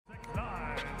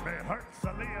Israel.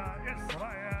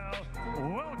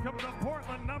 Welcome to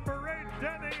Portland, number 8,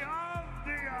 Deni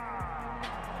Avdija.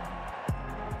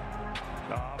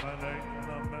 Dominating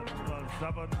the middle, a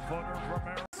 7-footer from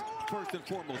Arizona. First and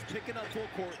foremost, picking up full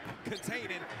court,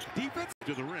 containing defense.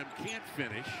 To the rim, can't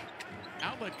finish.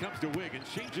 Outlet comes to Wiggins,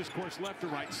 changes course left to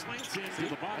right, slants into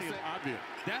the body of Avdija.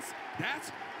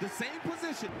 That's the same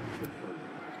position.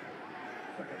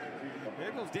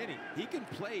 There goes Deni. He can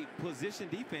play position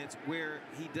defense where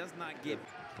he does not get.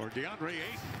 For DeAndre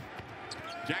Ayton.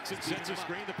 Jackson sends a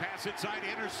screen, the pass inside,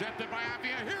 intercepted by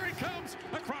Avdija. Here he comes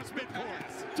across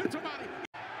midcourt to Tamani.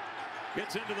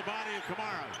 Gets into the body of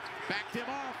Kamara. Backed him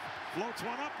off. Floats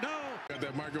one up. No. Got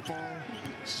that microphone.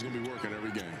 She's going to be working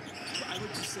every game. I would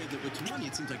just say that with Tamani,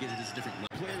 it seems like it is a different level.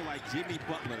 A player like Jimmy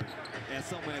Butler and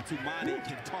someone that Tamani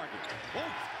can target.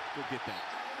 Oh, go get that.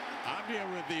 Avdija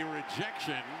with the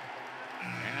rejection.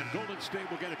 And Golden State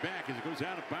will get it back as it goes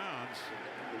out of bounds.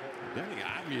 Deni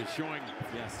Avdija showing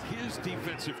his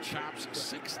defensive chops,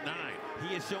 6'9".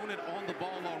 He has shown it on the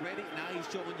ball already. Now he's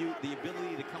showing you the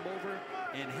ability to come over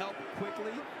and help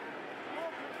quickly.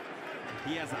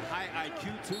 He has a high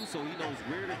IQ too, so he knows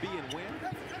where to be and when.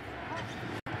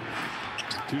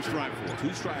 2 strike 4.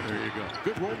 2 strike. There you go.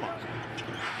 Good role model.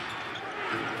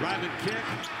 Driving kick.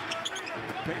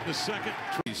 Peyton the second.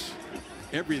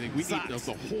 Everything. We need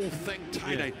the whole thing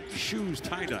tie-dye. Shoes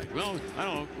tie-dye. Well, I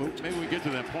don't know. Maybe we get to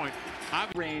that point.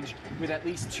 Range with at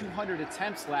least 200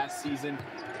 attempts last season,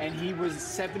 and he was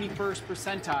 71st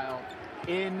percentile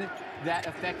in that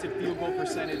effective field goal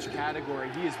percentage category.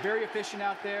 He is very efficient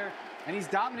out there, and he's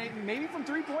dominating maybe from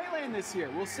three-point land this year.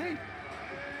 We'll see.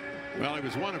 Well, he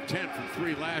was 1 of 10 from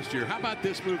 3 last year. How about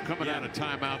this move coming out of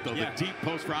timeout, though? The deep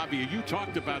post for Avdija. You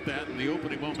talked about that in the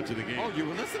opening moments of the game. Oh, you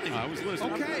were listening? I was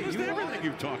listening. Okay. Everything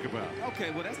you talk about.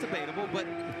 Okay, well, that's debatable, but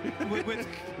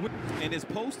and his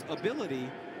post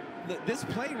ability, this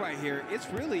play right here, it's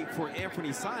really for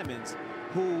Anthony Simons,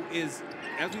 who is,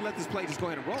 as we let this play just go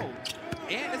ahead and roll,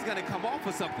 and it's going to come off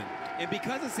of something. And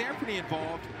because it's Anthony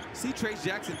involved, see Trace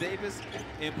Jackson Davis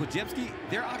and Podziemski,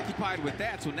 they're occupied with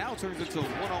that. So now it turns into a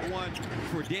one-on-one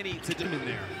for Deni to do in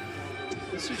there.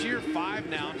 This is year 5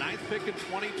 now, 9th pick in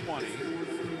 2020.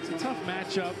 It's a tough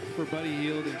matchup for Buddy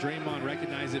Hield, and Draymond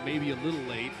recognized it maybe a little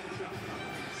late.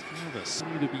 It's kind of a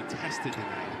something to be tested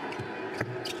tonight.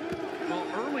 Well,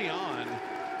 early on,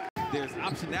 there's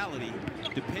optionality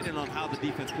depending on how the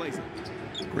defense plays it.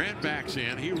 Grant backs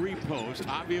in, he reposts.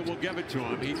 Avdija will give it to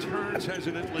him. He turns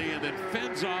hesitantly and then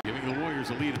fends off, giving the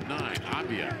Warriors a lead of 9.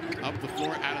 Avdija up the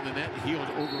floor, out of the net. Hield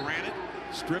overran it,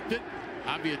 stripped it.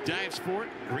 Avdija dives for it.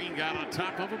 Green got on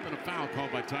top of him, and a foul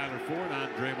called by Tyler Ford on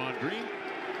Draymond Green.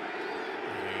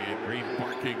 And Green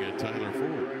barking at Tyler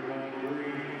Ford.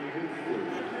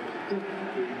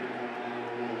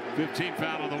 15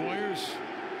 foul on the Warriors.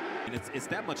 And it's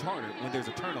that much harder when there's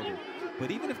a turnover.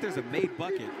 But even if there's a made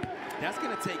bucket, that's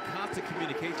going to take constant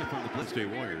communication from the Golden State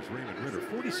Warriors. Raymond Ritter,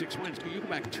 46 wins. You go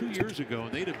back 2 years ago,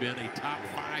 and they'd have been a top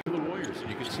 5 for the Warriors. And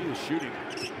you can see the shooting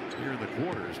here in the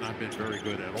quarter has not been very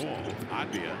good at all.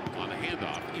 Avdija on the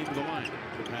handoff into the line.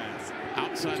 The pass.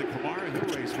 Outside of Kamara,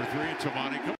 he'll race for 3, and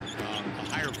Tamani a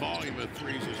higher volume of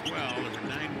threes as well. There were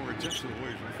 9 more attempts for the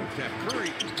Warriors in the first half.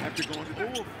 Curry, after going 0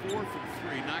 of 4 from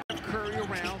 3, knocked Curry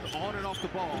around on and off the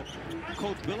ball.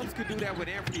 Coach Billups could do that with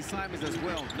Anthony Simons as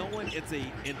well, knowing it's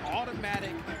an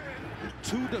automatic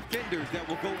 2 defenders that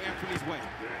will go Anthony's way.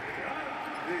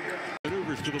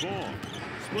 Maneuvers to the ball.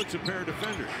 Splits a pair of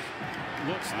defenders.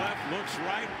 Looks left, looks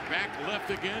right, back left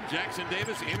again. Jackson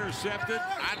Davis intercepted.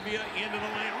 Avdija into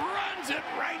the lane, runs it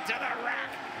right to the rack.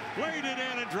 Played it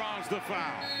in and draws the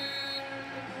foul.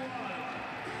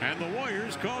 And the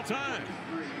Warriors call time.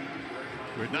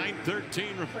 With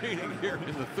 9:13 remaining here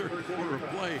in the 3rd quarter of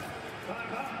play.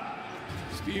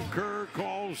 Steve Kerr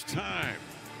calls time.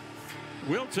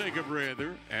 We'll take a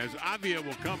breather as Avdija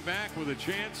will come back with a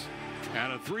chance at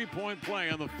a 3-point play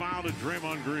on the foul to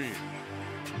Draymond Green.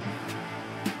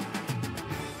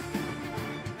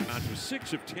 On to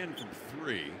 6 of 10 from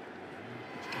 3.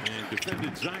 And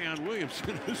defended Zion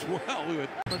Williamson as well.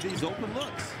 But these open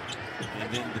looks.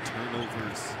 And then the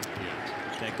turnovers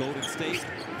that Golden State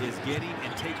is getting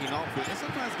and taking off with, and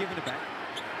sometimes giving it back.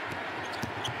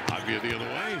 Avdija the other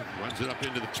way, runs it up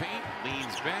into the paint,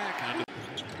 leans back.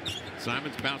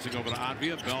 Simons bouncing over to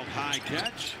Avdija, belt high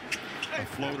catch. A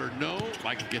floater, no.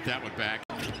 Like to get that one back.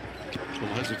 Will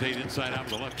hesitate inside out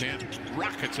with the left hand.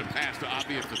 Rockets a pass to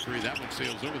Avdija for 3. That one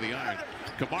sails over the iron.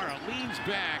 Kamara leans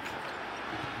back.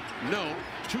 No.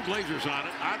 2 Blazers on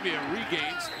it. Avdija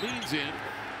regains, leans in,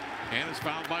 and is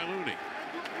fouled by Looney.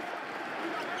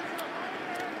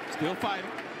 Still fighting.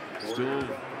 Still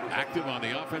active on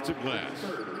the offensive glass.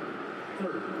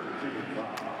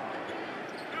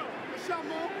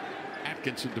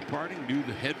 Atkinson departing, new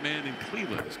the head man in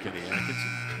Cleveland is Kenny Atkinson.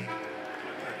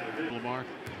 Lamar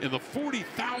in the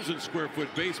 40,000 square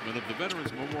foot basement of the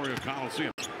Veterans Memorial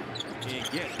Coliseum.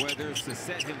 And get Weathers to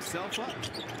set himself up.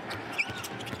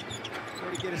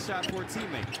 Or to get a shot for a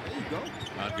teammate. There you go.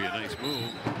 That'd be a nice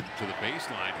move to the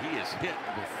baseline. He is hit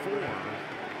before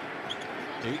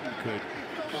Ayton could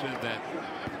send that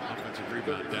offensive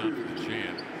rebound down to the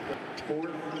jam.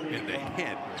 And the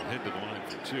head will head to the line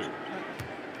for two.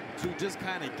 To just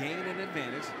kind of gain an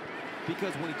advantage,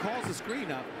 because when he calls the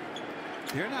screen up,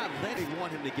 they're not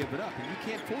want him to give it up, and you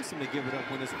can't force him to give it up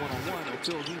when it's one-on-one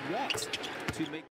until he wants to make